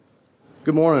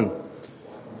Good morning.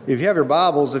 If you have your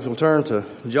Bibles, if you'll turn to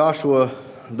Joshua,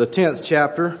 the 10th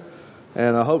chapter,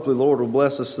 and hopefully the Lord will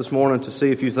bless us this morning to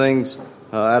see a few things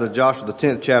out of Joshua, the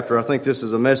 10th chapter. I think this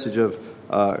is a message of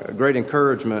great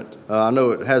encouragement. I know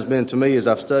it has been to me as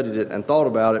I've studied it and thought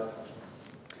about it.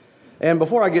 And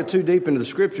before I get too deep into the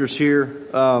scriptures here,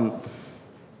 for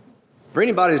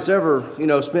anybody that's ever,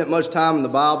 spent much time in the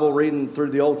Bible, reading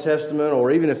through the Old Testament, or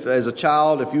even if as a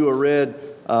child, if you were read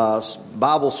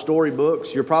Bible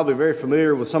storybooks, you're probably very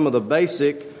familiar with some of the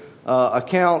basic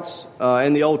accounts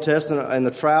in the Old Testament and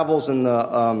the travels and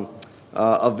the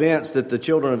events that the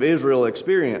children of Israel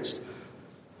experienced.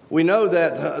 We know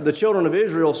that the children of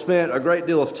Israel spent a great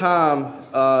deal of time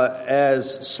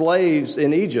as slaves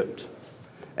in Egypt.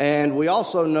 And we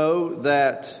also know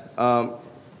that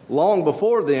long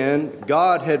before then,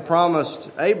 God had promised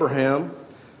Abraham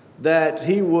that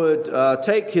he would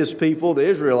take his people, the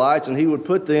Israelites, and he would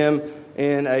put them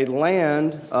in a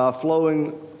land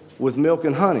flowing with milk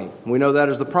and honey. We know that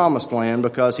as the promised land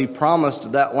because he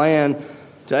promised that land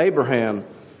to Abraham.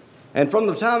 And from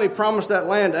the time he promised that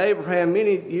land to Abraham,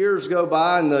 many years go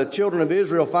by and the children of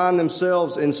Israel find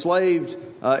themselves enslaved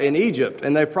in Egypt.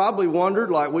 And they probably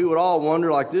wondered, like we would all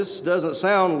wonder, like this doesn't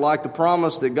sound like the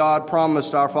promise that God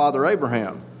promised our father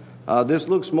Abraham. This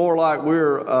looks more like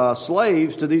we're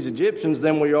slaves to these Egyptians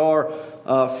than we are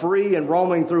free and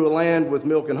roaming through a land with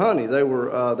milk and honey. They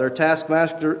were their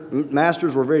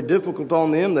taskmasters were very difficult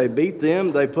on them. They beat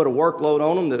them. They put a workload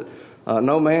on them that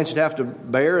no man should have to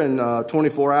bear in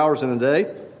 24 hours in a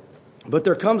day. But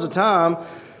there comes a time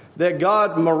that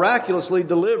God miraculously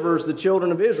delivers the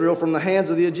children of Israel from the hands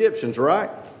of the Egyptians, right?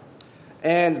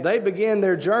 And they begin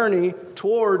their journey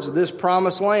towards this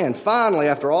promised land. Finally,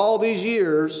 after all these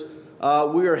years,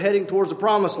 we are heading towards the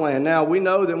promised land. Now, we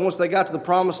know that once they got to the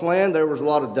promised land, there was a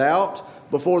lot of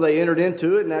doubt before they entered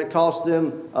into it, and that cost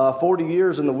them 40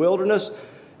 years in the wilderness.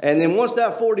 And then once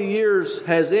that 40 years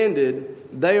has ended,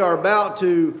 they are about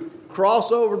to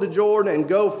cross over the Jordan and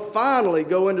finally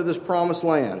go into this promised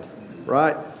land,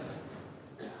 right?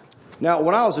 Now,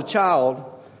 when I was a child,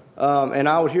 and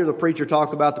I would hear the preacher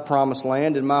talk about the promised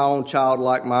land in my own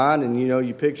childlike mind, and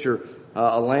you picture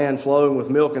a land flowing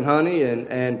with milk and honey,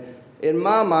 and in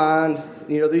my mind,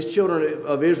 these children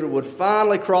of Israel would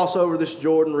finally cross over this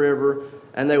Jordan River,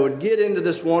 and they would get into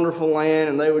this wonderful land,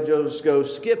 and they would just go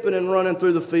skipping and running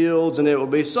through the fields, and it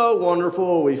would be so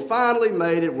wonderful. We finally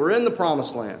made it. We're in the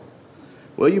promised land.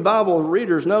 Well, you Bible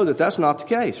readers know that that's not the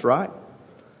case, right?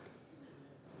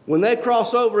 When they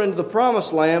cross over into the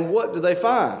promised land, what do they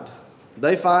find?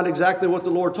 They find exactly what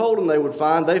the Lord told them they would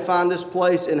find. They find this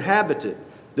place inhabited.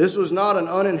 This was not an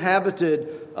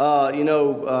uninhabited, Garden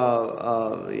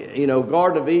of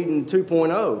Eden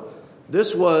 2.0.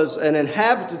 This was an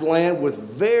inhabited land with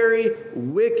very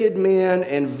wicked men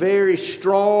and very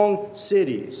strong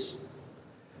cities.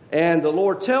 And the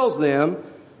Lord tells them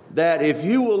that if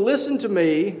you will listen to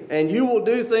me and you will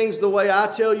do things the way I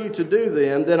tell you to do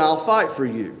them, then I'll fight for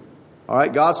you. All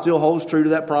right, God still holds true to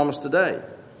that promise today.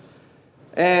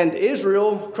 And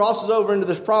Israel crosses over into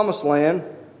this promised land,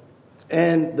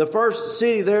 and the first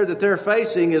city there that they're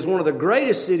facing is one of the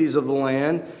greatest cities of the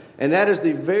land, and that is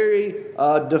the very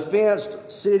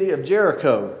defensed city of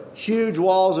Jericho. Huge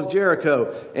walls of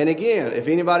Jericho. And again, if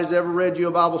anybody's ever read you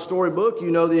a Bible storybook,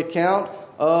 you know the account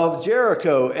of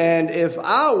Jericho. And if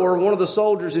I were one of the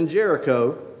soldiers in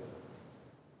Jericho,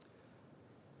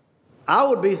 I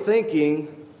would be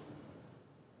thinking,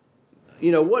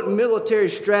 what military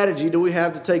strategy do we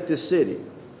have to take this city?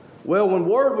 Well, when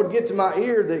word would get to my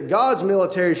ear that God's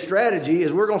military strategy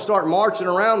is we're going to start marching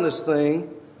around this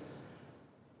thing,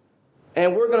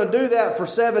 and we're going to do that for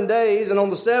 7 days, and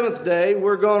on the seventh day,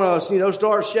 we're going to,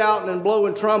 start shouting and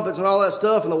blowing trumpets and all that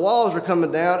stuff, and the walls are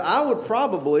coming down, I would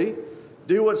probably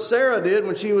do what Sarah did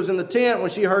when she was in the tent, when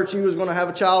she heard she was going to have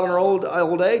a child in her old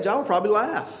age. I would probably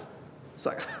laugh. It's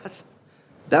like,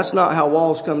 that's not how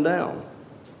walls come down.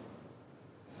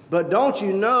 But don't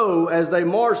you know, as they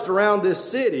marched around this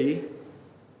city,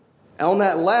 on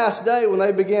that last day when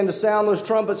they began to sound those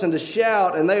trumpets and to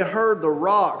shout, and they heard the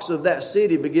rocks of that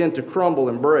city begin to crumble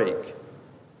and break.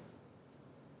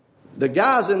 The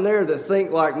guys in there that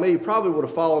think like me probably would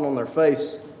have fallen on their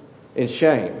face in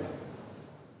shame.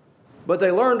 But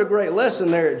they learned a great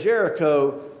lesson there at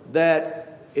Jericho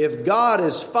that if God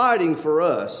is fighting for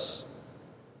us,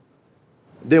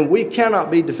 then we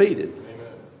cannot be defeated.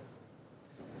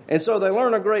 And so they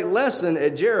learn a great lesson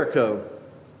at Jericho.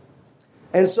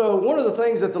 And so one of the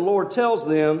things that the Lord tells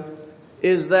them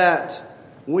is that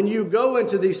when you go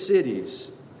into these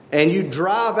cities and you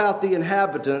drive out the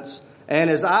inhabitants, and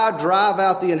as I drive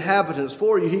out the inhabitants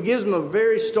for you, he gives them a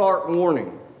very stark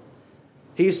warning.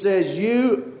 He says,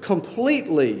 you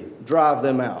completely drive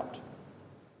them out.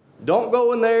 Don't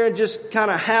go in there and just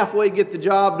kind of halfway get the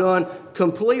job done.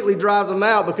 Completely drive them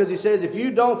out, because he says if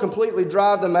you don't completely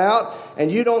drive them out and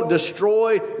you don't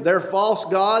destroy their false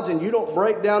gods and you don't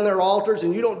break down their altars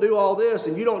and you don't do all this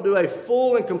and you don't do a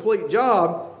full and complete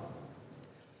job,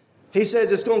 he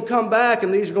says it's going to come back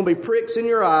and these are going to be pricks in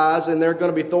your eyes and they're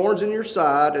going to be thorns in your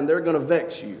side and they're going to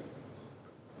vex you.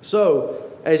 So,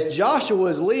 as Joshua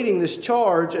is leading this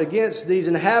charge against these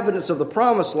inhabitants of the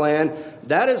promised land,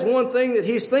 that is one thing that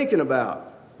he's thinking about.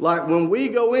 Like, when we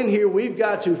go in here, we've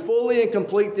got to fully and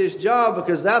complete this job,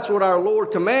 because that's what our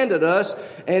Lord commanded us.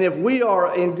 And if we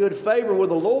are in good favor with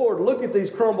the Lord, look at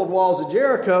these crumbled walls of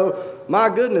Jericho. My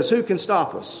goodness, who can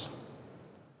stop us?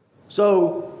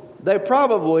 So they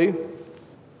probably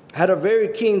had a very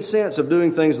keen sense of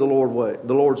doing things the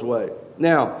Lord's way.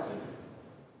 Now,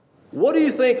 what do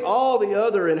you think all the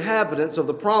other inhabitants of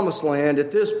the promised land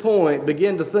at this point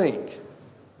begin to think?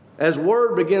 As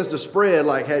word begins to spread,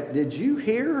 like, hey, did you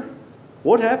hear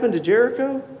what happened to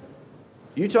Jericho?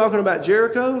 You talking about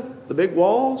Jericho? The big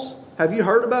walls? Have you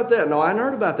heard about that? No, I hadn't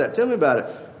heard about that. Tell me about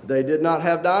it. They did not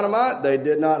have dynamite. They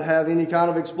did not have any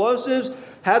kind of explosives.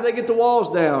 How'd they get the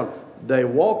walls down? They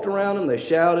walked around them, they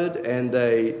shouted, and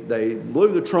they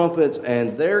blew the trumpets,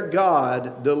 and their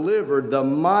God delivered the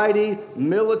mighty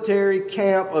military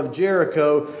camp of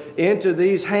Jericho into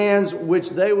these hands which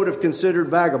they would have considered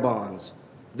vagabonds.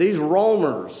 These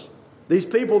roamers, these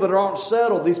people that aren't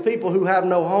settled, these people who have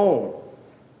no home.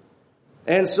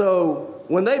 And so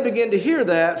when they begin to hear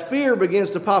that, fear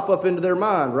begins to pop up into their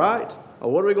mind, right? Oh,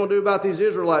 what are we going to do about these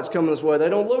Israelites coming this way? They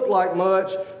don't look like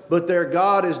much, but their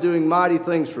God is doing mighty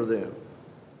things for them.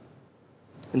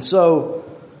 And so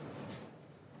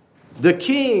the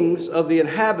kings of the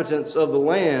inhabitants of the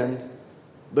land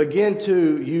begin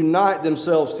to unite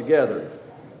themselves together.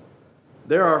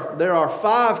 There are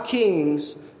 5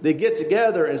 kings that get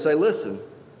together and say, listen,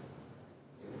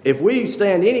 if we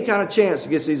stand any kind of chance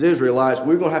against these Israelites,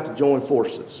 we're going to have to join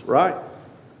forces, right?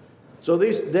 So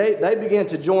they began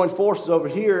to join forces over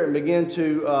here and begin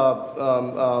to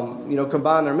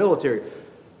combine their military.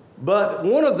 But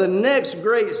one of the next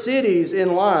great cities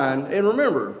in line, and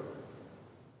remember,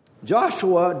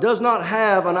 Joshua does not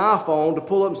have an iPhone to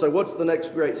pull up and say, what's the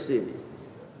next great city?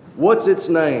 What's its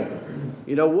name?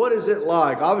 What is it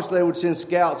like? Obviously, they would send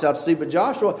scouts out to see, but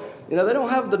Joshua, they don't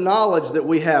have the knowledge that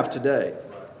we have today.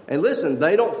 And listen,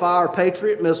 they don't fire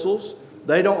Patriot missiles.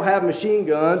 They don't have machine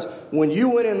guns. When you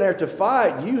went in there to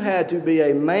fight, you had to be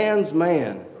a man's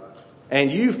man. And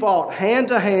you fought hand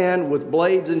to hand with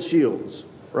blades and shields,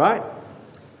 right?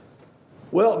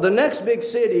 Well, the next big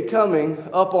city coming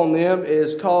up on them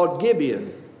is called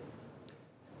Gibeon.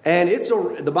 And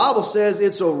the Bible says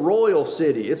it's a royal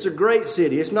city. It's a great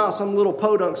city. It's not some little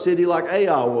podunk city like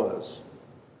Ai was.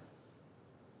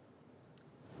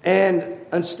 And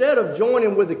instead of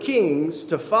joining with the kings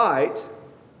to fight,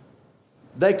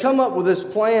 they come up with this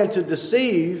plan to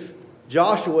deceive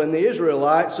Joshua and the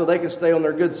Israelites so they can stay on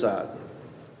their good side.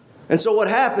 And so what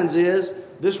happens is,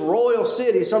 this royal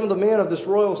city, some of the men of this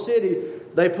royal city,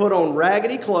 they put on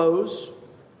raggedy clothes.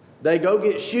 They go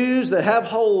get shoes that have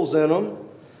holes in them.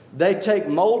 They take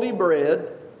moldy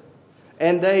bread.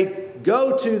 And they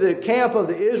go to the camp of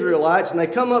the Israelites, and they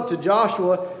come up to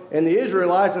Joshua and the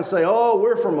Israelites and say, oh,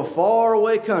 we're from a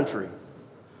faraway country.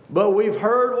 But we've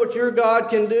heard what your God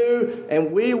can do,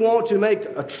 and we want to make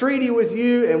a treaty with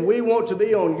you, and we want to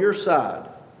be on your side.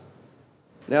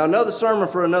 Now, another sermon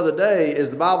for another day is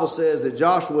the Bible says that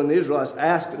Joshua and the Israelites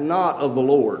asked not of the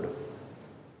Lord.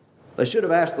 They should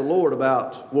have asked the Lord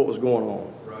about what was going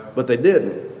on, but they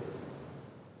didn't.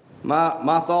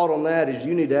 My thought on that is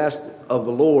you need to ask of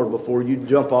the Lord before you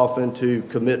jump off into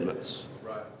commitments.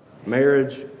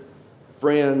 Marriage,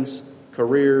 friends,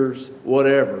 careers,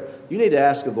 whatever. You need to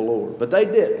ask of the Lord. But they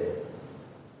didn't.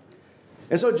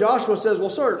 And so Joshua says, well,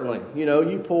 certainly,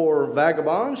 you poor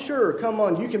vagabonds, sure, come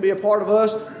on, you can be a part of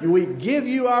us. We give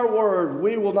you our word,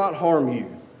 we will not harm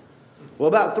you. Well,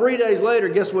 about 3 days later,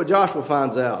 guess what Joshua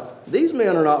finds out? These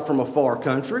men are not from a far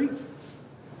country.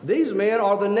 These men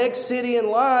are the next city in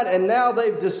line, and now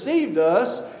they've deceived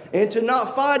us into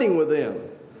not fighting with them.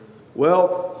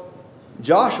 Well,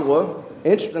 Joshua,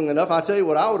 interestingly enough, I tell you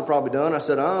what I would have probably done. I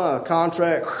said,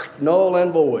 contract null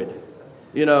and void.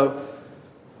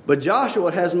 But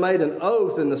Joshua has made an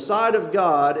oath in the sight of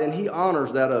God, and he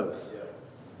honors that oath.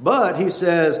 But he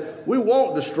says, we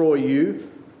won't destroy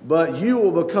you, but you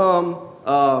will become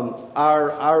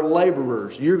our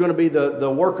laborers. You're going to be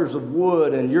the workers of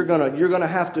wood, and you're going to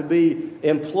have to be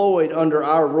employed under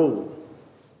our rule.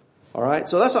 All right?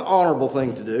 So that's an honorable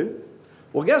thing to do.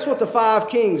 Well, guess what the 5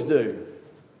 kings do?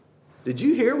 Did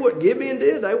you hear what Gibeon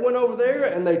did? They went over there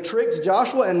and they tricked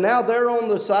Joshua, and now they're on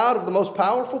the side of the most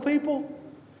powerful people.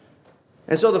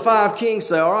 And so the 5 kings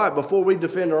say, all right, before we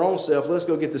defend our own self, let's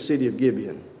go get the city of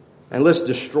Gibeon. And let's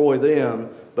destroy them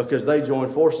because they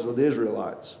joined forces with the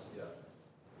Israelites. Yeah.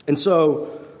 And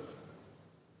so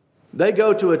they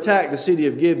go to attack the city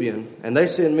of Gibeon, and they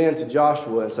send men to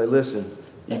Joshua and say, listen,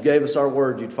 you gave us our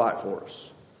word you'd fight for us.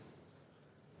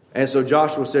 And so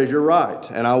Joshua says, you're right,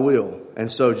 and I will. And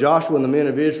so Joshua and the men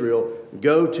of Israel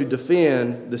go to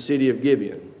defend the city of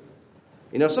Gibeon.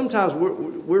 You know, sometimes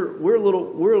we're a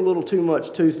little too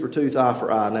much tooth for tooth, eye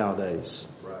for eye nowadays.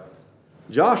 Right.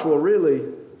 Joshua really,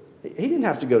 he didn't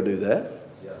have to go do that.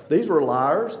 Yeah. These were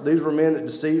liars. These were men that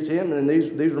deceived him, and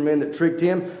these were men that tricked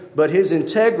him. But his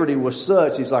integrity was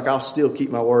such, he's like, I'll still keep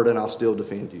my word and I'll still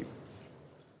defend you.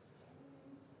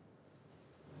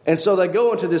 And so they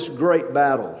go into this great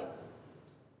battle.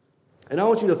 And I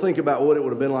want you to think about what it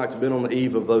would have been like to have been on the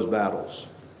eve of those battles.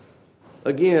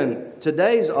 Again,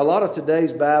 a lot of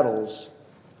today's battles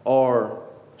are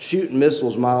shooting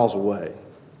missiles miles away.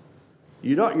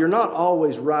 You're not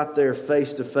always right there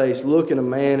face to face looking a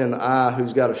man in the eye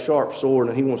who's got a sharp sword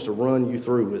and he wants to run you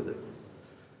through with it.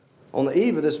 On the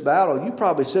eve of this battle, you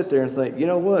probably sit there and think, you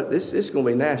know what, this is going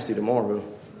to be nasty tomorrow.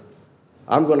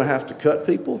 I'm going to have to cut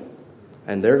people,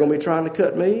 and they're going to be trying to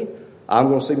cut me. I'm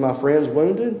going to see my friends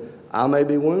wounded. I may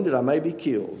be wounded. I may be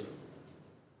killed.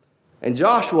 And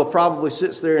Joshua probably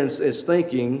sits there and is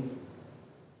thinking,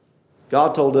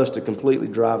 God told us to completely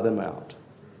drive them out.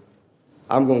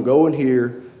 I'm going to go in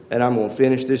here and I'm going to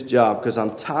finish this job because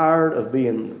I'm tired of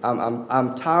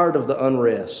I'm tired of the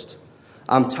unrest.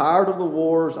 I'm tired of the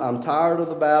wars. I'm tired of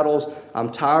the battles.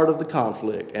 I'm tired of the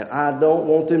conflict. And I don't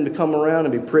want them to come around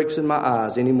and be pricks in my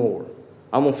eyes anymore.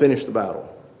 I'm going to finish the battle.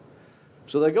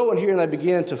 So they go in here and they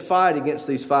begin to fight against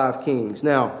these 5 kings.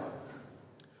 Now,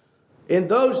 in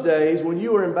those days, when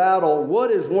you were in battle,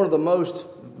 what is one of the most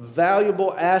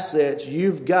valuable assets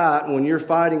you've got when you're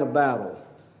fighting a battle?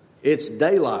 It's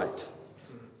daylight,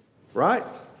 right?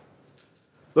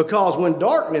 Because when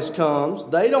darkness comes,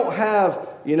 they don't have,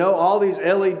 all these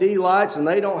LED lights, and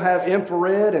they don't have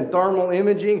infrared and thermal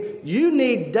imaging. You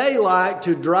need daylight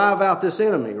to drive out this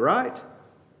enemy, right?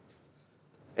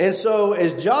 And so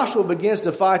as Joshua begins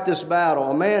to fight this battle,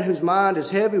 a man whose mind is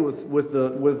heavy with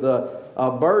the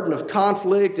burden of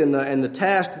conflict and the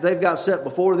task that they've got set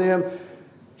before them,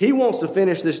 he wants to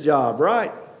finish this job,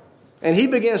 right? And he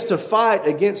begins to fight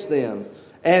against them.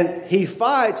 And he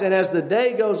fights, and as the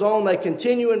day goes on, they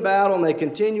continue in battle, and they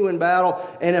continue in battle.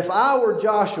 And if I were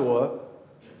Joshua,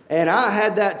 and I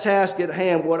had that task at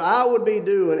hand, what I would be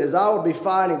doing is I would be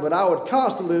fighting, but I would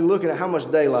constantly be looking at how much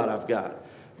daylight I've got.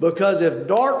 Because if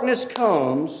darkness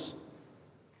comes,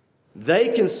 they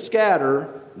can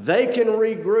scatter, they can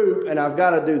regroup, and I've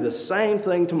got to do the same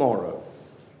thing tomorrow.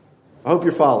 I hope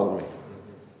you're following me.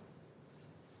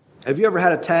 Have you ever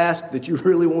had a task that you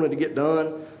really wanted to get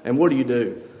done? And what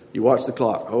do? You watch the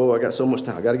clock. Oh, I got so much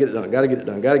time. I got to get it done. Got to get it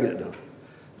done. Got to get it done.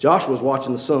 Joshua's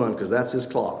watching the sun because that's his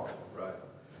clock. Right.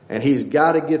 And he's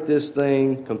got to get this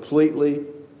thing completely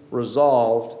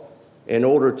resolved in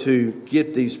order to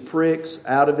get these pricks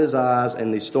out of his eyes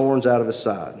and these thorns out of his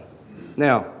side.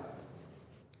 Now,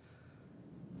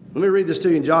 let me read this to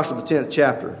you in Joshua the 10th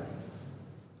chapter.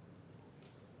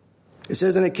 It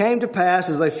says, and it came to pass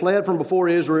as they fled from before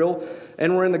Israel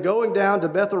and were in the going down to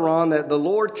Beth-horon that the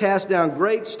Lord cast down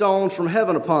great stones from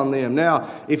heaven upon them. Now,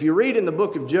 if you read in the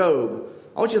book of Job,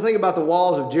 I want you to think about the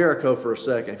walls of Jericho for a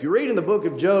second. If you read in the book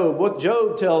of Job, what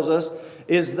Job tells us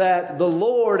is that the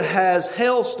Lord has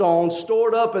hailstones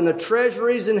stored up in the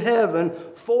treasuries in heaven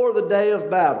for the day of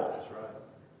battle.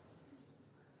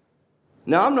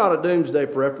 Now, I'm not a doomsday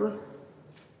prepper,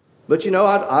 but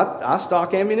I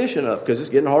stock ammunition up because it's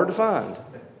getting hard to find.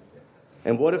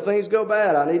 And what if things go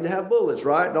bad? I need to have bullets,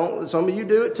 right? Some of you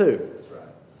do it too.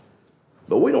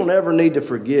 But we don't ever need to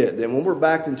forget that when we're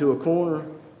backed into a corner,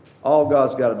 all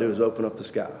God's got to do is open up the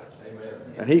sky. Amen.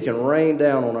 And He can rain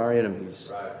down on our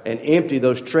enemies and empty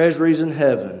those treasuries in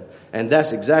heaven. And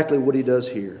that's exactly what He does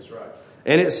here. That's right.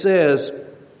 And it says,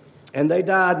 and they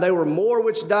died, they were more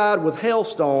which died with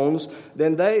hailstones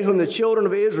than they whom the children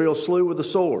of Israel slew with the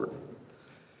sword.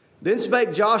 Then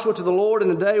spake Joshua to the Lord in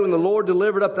the day when the Lord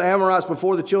delivered up the Amorites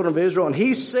before the children of Israel. And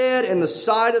he said in the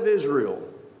sight of Israel,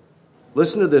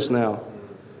 listen to this now.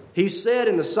 He said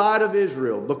in the sight of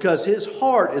Israel, because his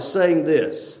heart is saying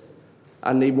this,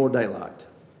 I need more daylight.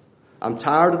 I'm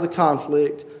tired of the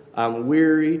conflict. I'm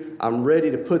weary. I'm ready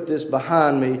to put this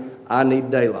behind me. I need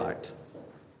daylight.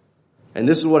 And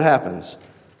this is what happens.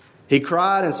 He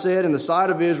cried and said in the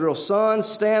sight of Israel, Sun,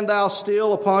 stand thou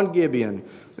still upon Gibeon,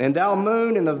 and thou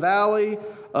moon in the valley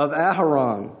of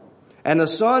Aharon. And the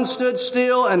sun stood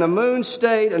still, and the moon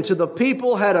stayed, until the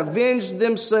people had avenged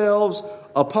themselves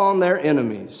upon their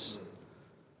enemies.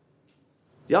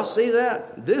 Y'all see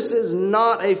that? This is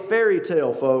not a fairy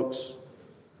tale, folks.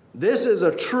 This is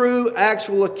a true,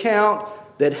 actual account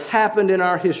that happened in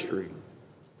our history.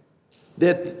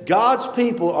 That God's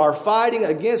people are fighting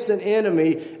against an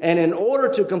enemy, and in order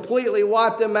to completely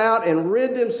wipe them out and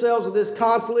rid themselves of this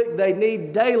conflict, they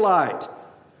need daylight.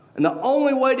 And the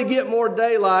only way to get more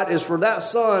daylight is for that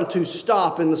sun to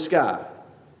stop in the sky.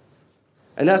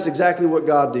 And that's exactly what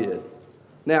God did.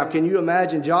 Now, can you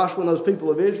imagine Joshua and those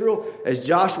people of Israel as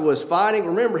Joshua is fighting?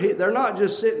 Remember, they're not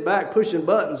just sitting back pushing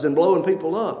buttons and blowing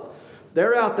people up.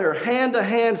 They're out there hand to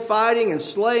hand fighting and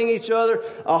slaying each other.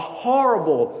 A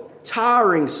horrible,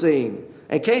 tiring scene.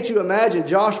 And can't you imagine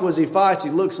Joshua as he fights,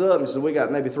 he looks up and says, we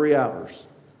got maybe 3 hours.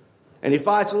 And he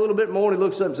fights a little bit more and he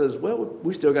looks up and says, well,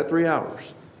 we still got 3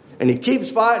 hours. And he keeps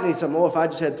fighting and he says, well, if I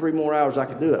just had 3 more hours, I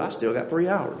could do it. I still got 3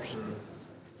 hours.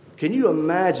 Can you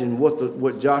imagine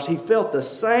what Josh, he felt the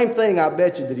same thing, I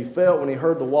bet you, that he felt when he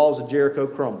heard the walls of Jericho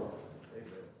crumble.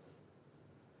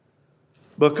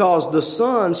 Because the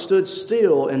sun stood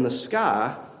still in the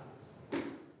sky,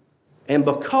 and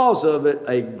because of it,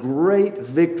 a great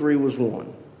victory was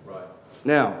won. Right.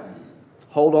 Now,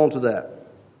 hold on to that.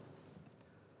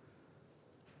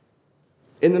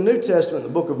 In the New Testament, the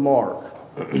book of Mark,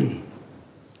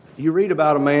 you read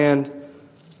about a man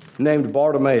named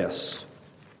Bartimaeus.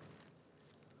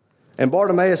 And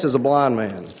Bartimaeus is a blind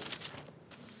man.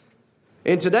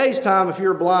 In today's time, if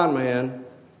you're a blind man,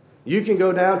 you can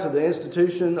go down to the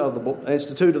Institute of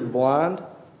the Blind,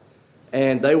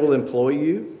 and they will employ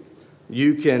you.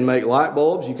 You can make light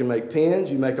bulbs, you can make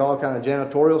pens, you make all kind of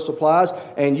janitorial supplies,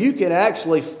 and you can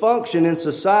actually function in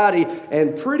society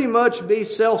and pretty much be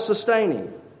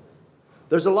self-sustaining.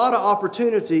 There's a lot of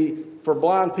opportunity for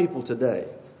blind people today,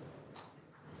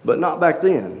 but not back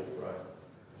then.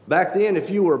 Back then, if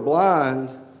you were blind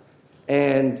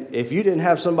and if you didn't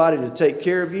have somebody to take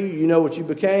care of you, you know what you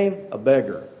became? A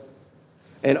beggar.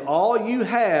 And all you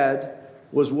had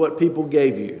was what people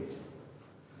gave you.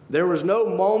 There was no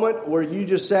moment where you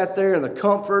just sat there in the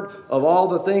comfort of all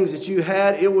the things that you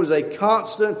had. It was a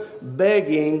constant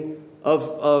begging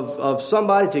of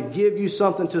somebody to give you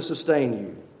something to sustain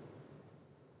you.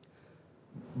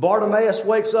 Bartimaeus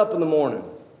wakes up in the morning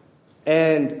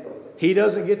and he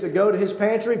doesn't get to go to his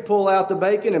pantry, pull out the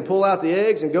bacon and pull out the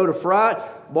eggs and go to fry it.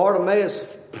 Bartimaeus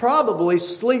probably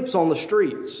sleeps on the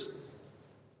streets.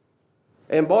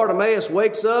 And Bartimaeus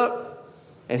wakes up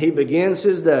and he begins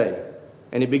his day.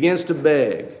 And he begins to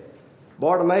beg.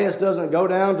 Bartimaeus doesn't go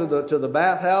down to the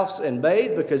bathhouse and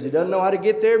bathe because he doesn't know how to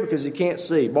get there because he can't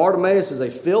see. Bartimaeus is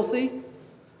a filthy,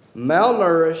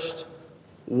 malnourished,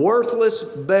 worthless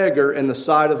beggar in the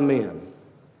sight of men.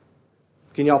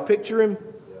 Can y'all picture him?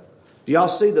 Do y'all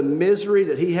see the misery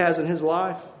that he has in his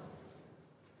life?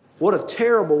 What a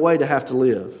terrible way to have to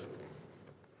live.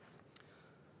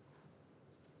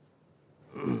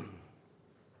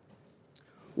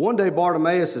 One day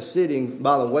Bartimaeus is sitting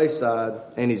by the wayside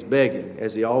and he's begging,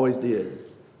 as he always did.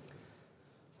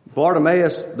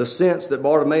 Bartimaeus, the sense that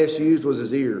Bartimaeus used was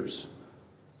his ears.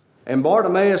 And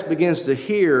Bartimaeus begins to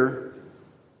hear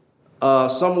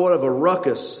somewhat of a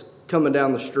ruckus coming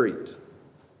down the street.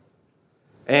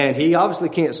 And he obviously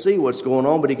can't see what's going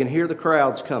on, but he can hear the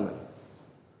crowds coming.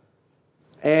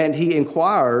 And he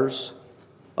inquires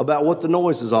about what the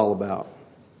noise is all about.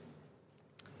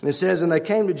 And it says, and they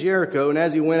came to Jericho, and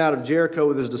as he went out of Jericho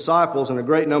with his disciples and a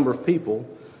great number of people,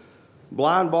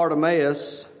 blind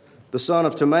Bartimaeus, the son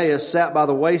of Timaeus, sat by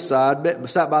the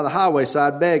highway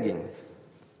side begging.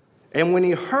 And when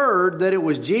he heard that it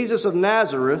was Jesus of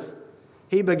Nazareth,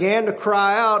 he began to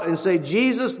cry out and say,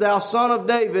 Jesus, thou son of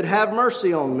David, have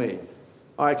mercy on me.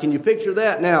 All right, can you picture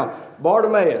that? Now,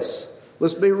 Bartimaeus,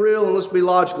 let's be real and let's be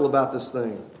logical about this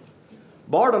thing.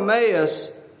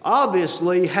 Bartimaeus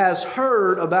obviously has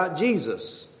heard about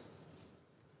Jesus,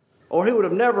 or he would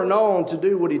have never known to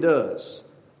do what he does.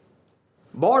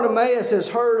 Bartimaeus has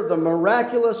heard of the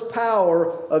miraculous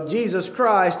power of Jesus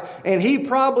Christ, and he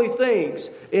probably thinks,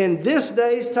 in this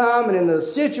day's time and in the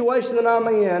situation that I'm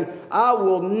in, I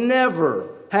will never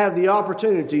have the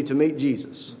opportunity to meet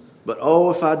Jesus. But oh,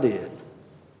 if I did.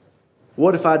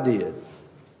 What if I did?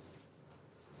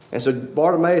 And so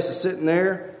Bartimaeus is sitting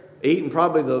there, eating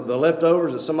probably the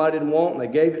leftovers that somebody didn't want, and they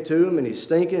gave it to him, and he's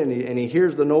stinking, and he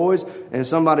hears the noise, and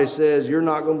somebody says, you're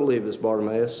not going to believe this,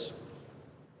 Bartimaeus,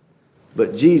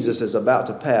 but Jesus is about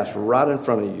to pass right in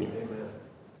front of you. Amen.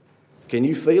 Can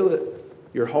you feel it?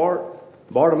 Your heart?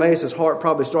 Bartimaeus' heart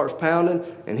probably starts pounding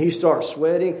and he starts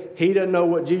sweating. He doesn't know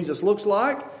what Jesus looks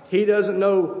like. He doesn't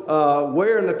know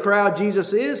where in the crowd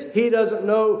Jesus is. He doesn't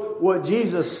know what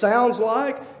Jesus sounds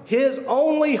like. His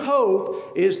only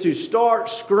hope is to start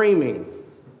screaming.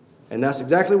 And that's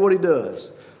exactly what he does.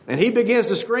 And he begins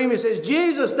to scream. He says,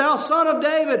 Jesus, thou son of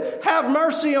David, have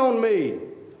mercy on me.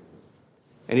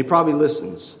 And he probably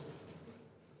listens.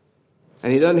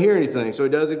 And he doesn't hear anything. So he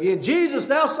does it again. Jesus,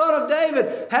 thou son of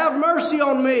David, have mercy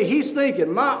on me. He's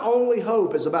thinking, my only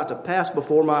hope is about to pass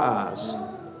before my eyes.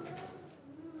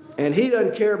 And he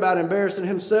doesn't care about embarrassing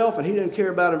himself, and he doesn't care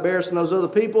about embarrassing those other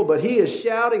people, but he is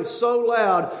shouting so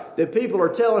loud that people are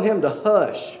telling him to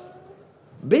hush.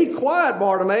 Be quiet,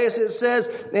 Bartimaeus, it says,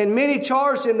 and many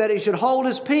charged him that he should hold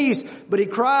his peace, but he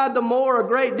cried the more a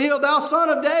great deal, thou son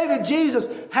of David, Jesus,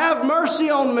 have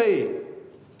mercy on me.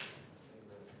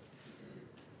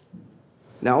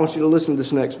 Now I want you to listen to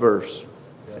this next verse,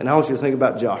 and I want you to think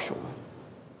about Joshua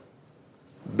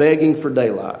begging for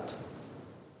daylight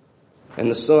and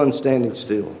the sun standing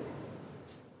still.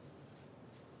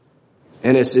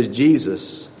 And it says,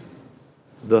 Jesus,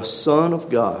 the Son of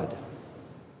God,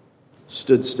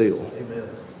 stood still. Amen.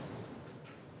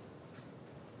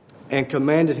 And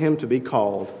commanded him to be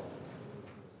called.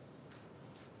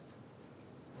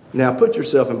 Now put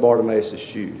yourself in Bartimaeus'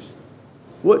 shoes.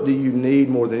 What do you need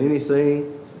more than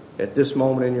anything at this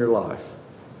moment in your life?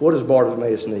 What does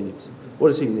Bartimaeus need? What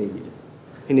does he need?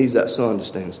 He needs that sun to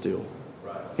stand still.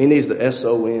 He needs the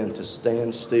S-O-N to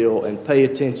stand still and pay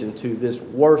attention to this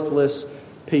worthless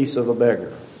piece of a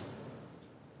beggar.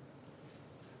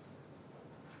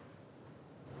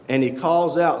 And he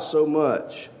calls out so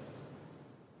much.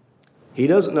 He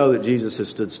doesn't know that Jesus has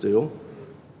stood still.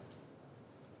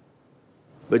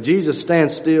 But Jesus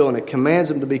stands still and it commands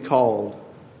him to be called.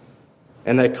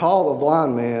 And they call the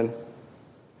blind man,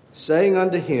 saying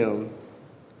unto him,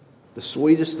 the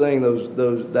sweetest thing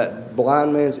that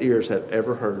blind man's ears have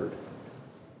ever heard.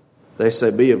 They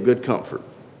say, be of good comfort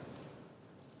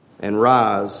and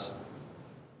rise,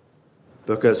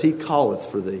 because he calleth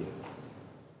for thee.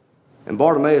 And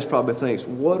Bartimaeus probably thinks,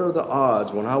 what are the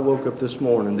odds when I woke up this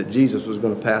morning that Jesus was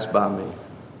going to pass by me?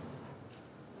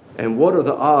 And what are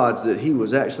the odds that he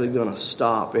was actually going to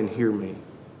stop and hear me?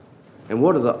 And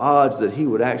what are the odds that he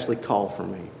would actually call for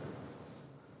me?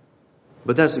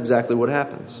 But that's exactly what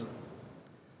happens.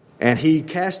 And he,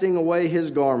 casting away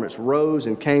his garments, rose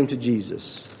and came to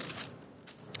Jesus.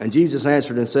 And Jesus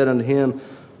answered and said unto him,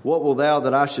 what wilt thou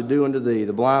that I should do unto thee?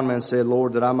 The blind man said,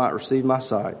 Lord, that I might receive my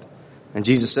sight. And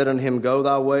Jesus said unto him, go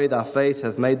thy way, thy faith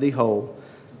hath made thee whole.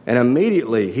 And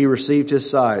immediately he received his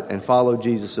sight and followed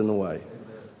Jesus in the way.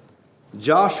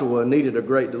 Joshua needed a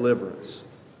great deliverance.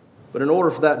 But in order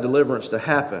for that deliverance to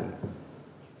happen,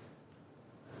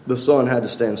 the sun had to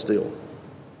stand still.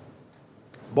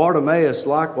 Bartimaeus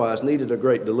likewise needed a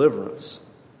great deliverance.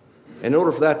 In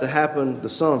order for that to happen, the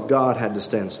Son of God had to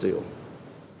stand still.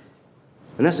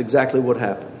 And that's exactly what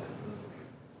happened.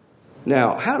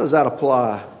 Now, how does that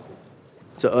apply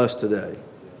to us today?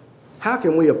 How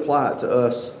can we apply it to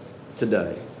us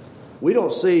today? We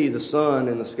don't see the sun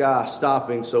in the sky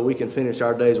stopping so we can finish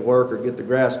our day's work or get the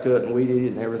grass cut and weed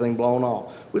eated and everything blown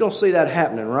off. We don't see that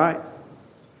happening, right?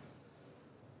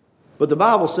 But the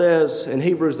Bible says in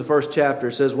Hebrews, the first chapter,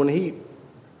 it says,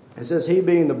 he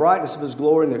being the brightness of his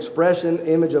glory and the expression,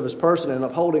 image of his person, and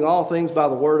upholding all things by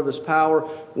the word of his power,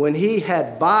 when he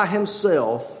had by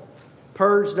himself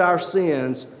purged our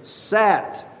sins,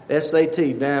 sat,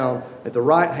 S-A-T, down at the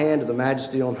right hand of the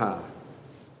majesty on high.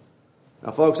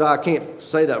 Now, folks, I can't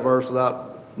say that verse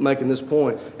without making this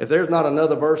point. If there's not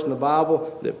another verse in the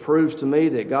Bible that proves to me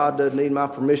that God doesn't need my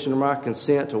permission or my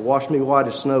consent to wash me white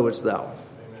as snow, it's that one.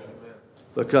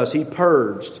 Because he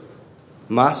purged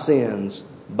my sins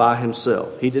by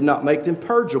himself. He did not make them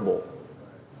purgeable.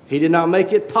 He did not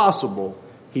make it possible.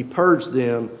 He purged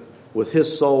them with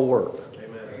his sole work.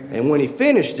 Amen. And when he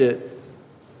finished it,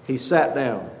 he sat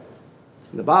down.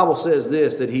 And the Bible says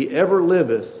this, that he ever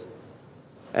liveth,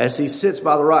 as he sits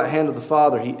by the right hand of the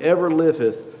Father, he ever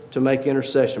liveth to make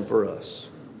intercession for us.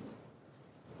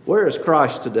 Where is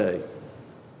Christ today?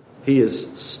 He is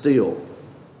still.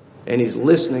 And he's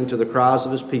listening to the cries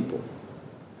of his people.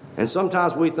 And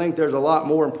sometimes we think there's a lot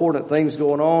more important things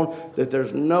going on, that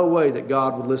there's no way that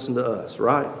God would listen to us,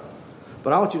 right?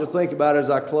 But I want you to think about it as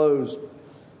I close.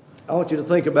 I want you to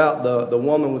think about the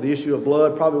woman with the issue of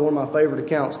blood, probably one of my favorite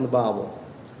accounts in the Bible.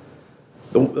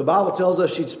 The Bible tells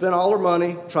us she'd spent all her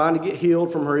money trying to get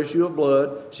healed from her issue of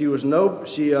blood.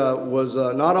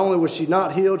 Not only was she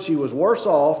not healed, she was worse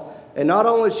off. And not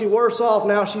only is she worse off,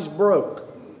 now she's broke.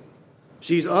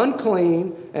 She's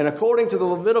unclean, and according to the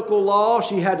Levitical law,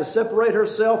 she had to separate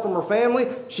herself from her family.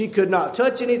 She could not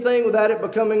touch anything without it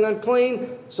becoming unclean.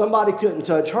 Somebody couldn't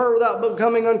touch her without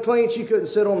becoming unclean. She couldn't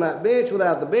sit on that bench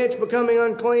without the bench becoming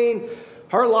unclean.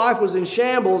 Her life was in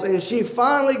shambles, and she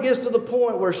finally gets to the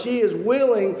point where she is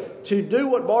willing to do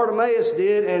what Bartimaeus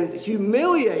did and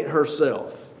humiliate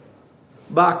herself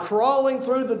by crawling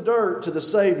through the dirt to the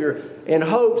Savior in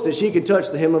hopes that she could touch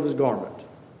the hem of his garment.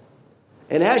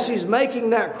 And as she's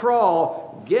making that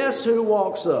crawl, guess who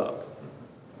walks up?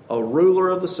 A ruler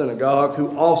of the synagogue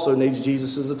who also needs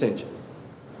Jesus' attention.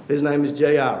 His name is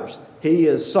Jairus. He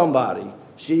is somebody.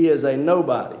 She is a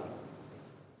nobody.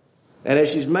 And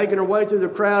as she's making her way through the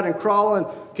crowd and crawling,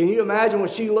 can you imagine when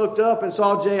she looked up and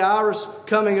saw Jairus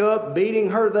coming up, beating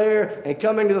her there, and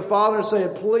coming to the Father and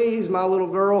saying, "Please, my little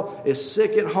girl is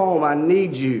sick at home. I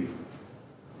need you."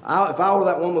 If I were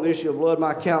that one with the issue of blood,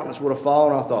 my countenance would have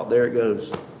fallen. I thought, there it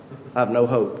goes. I have no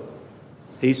hope.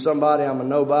 He's somebody, I'm a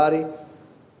nobody.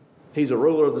 He's a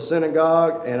ruler of the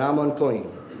synagogue, and I'm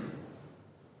unclean.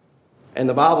 And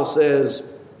the Bible says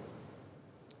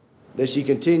that she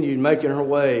continued making her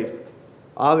way,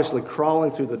 obviously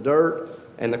crawling through the dirt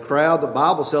and the crowd. The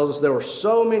Bible tells us there were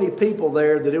so many people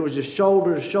there that it was just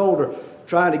shoulder to shoulder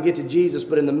trying to get to Jesus.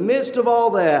 But in the midst of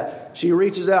all that, she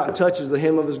reaches out and touches the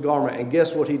hem of his garment. And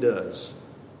guess what he does?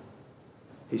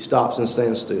 He stops and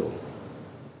stands still.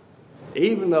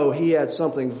 Even though he had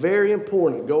something very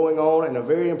important going on and a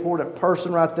very important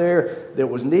person right there that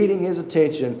was needing his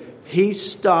attention, he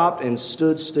stopped and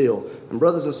stood still. And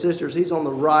brothers and sisters, he's on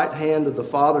the right hand of the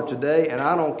Father today. And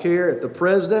I don't care if the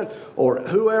president or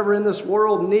whoever in this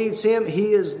world needs him,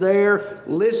 he is there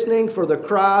listening for the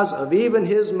cries of even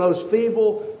his most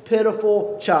feeble,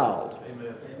 pitiful child.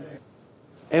 Amen.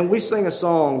 And we sing a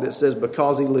song that says,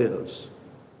 "Because he lives,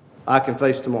 I can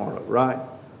face tomorrow," right?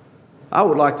 I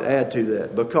would like to add to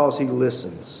that, because he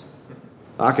listens,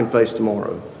 I can face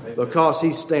tomorrow. Because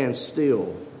he stands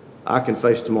still, I can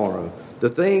face tomorrow. The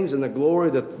things and the glory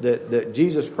that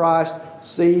Jesus Christ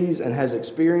sees and has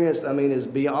experienced, is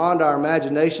beyond our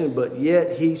imagination, but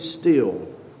yet he still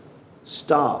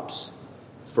stops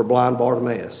for blind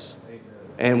Bartimaeus.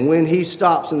 And when he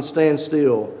stops and stands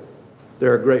still,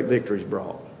 there are great victories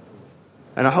brought.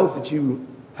 And I hope that you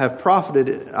have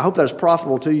profited. I hope that's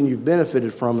profitable to you and you've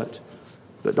benefited from it.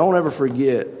 But don't ever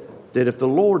forget that if the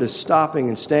Lord is stopping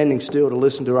and standing still to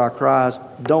listen to our cries,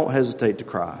 don't hesitate to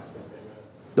cry.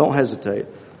 Don't hesitate.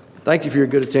 Thank you for your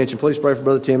good attention. Please pray for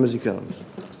Brother Tim as he comes.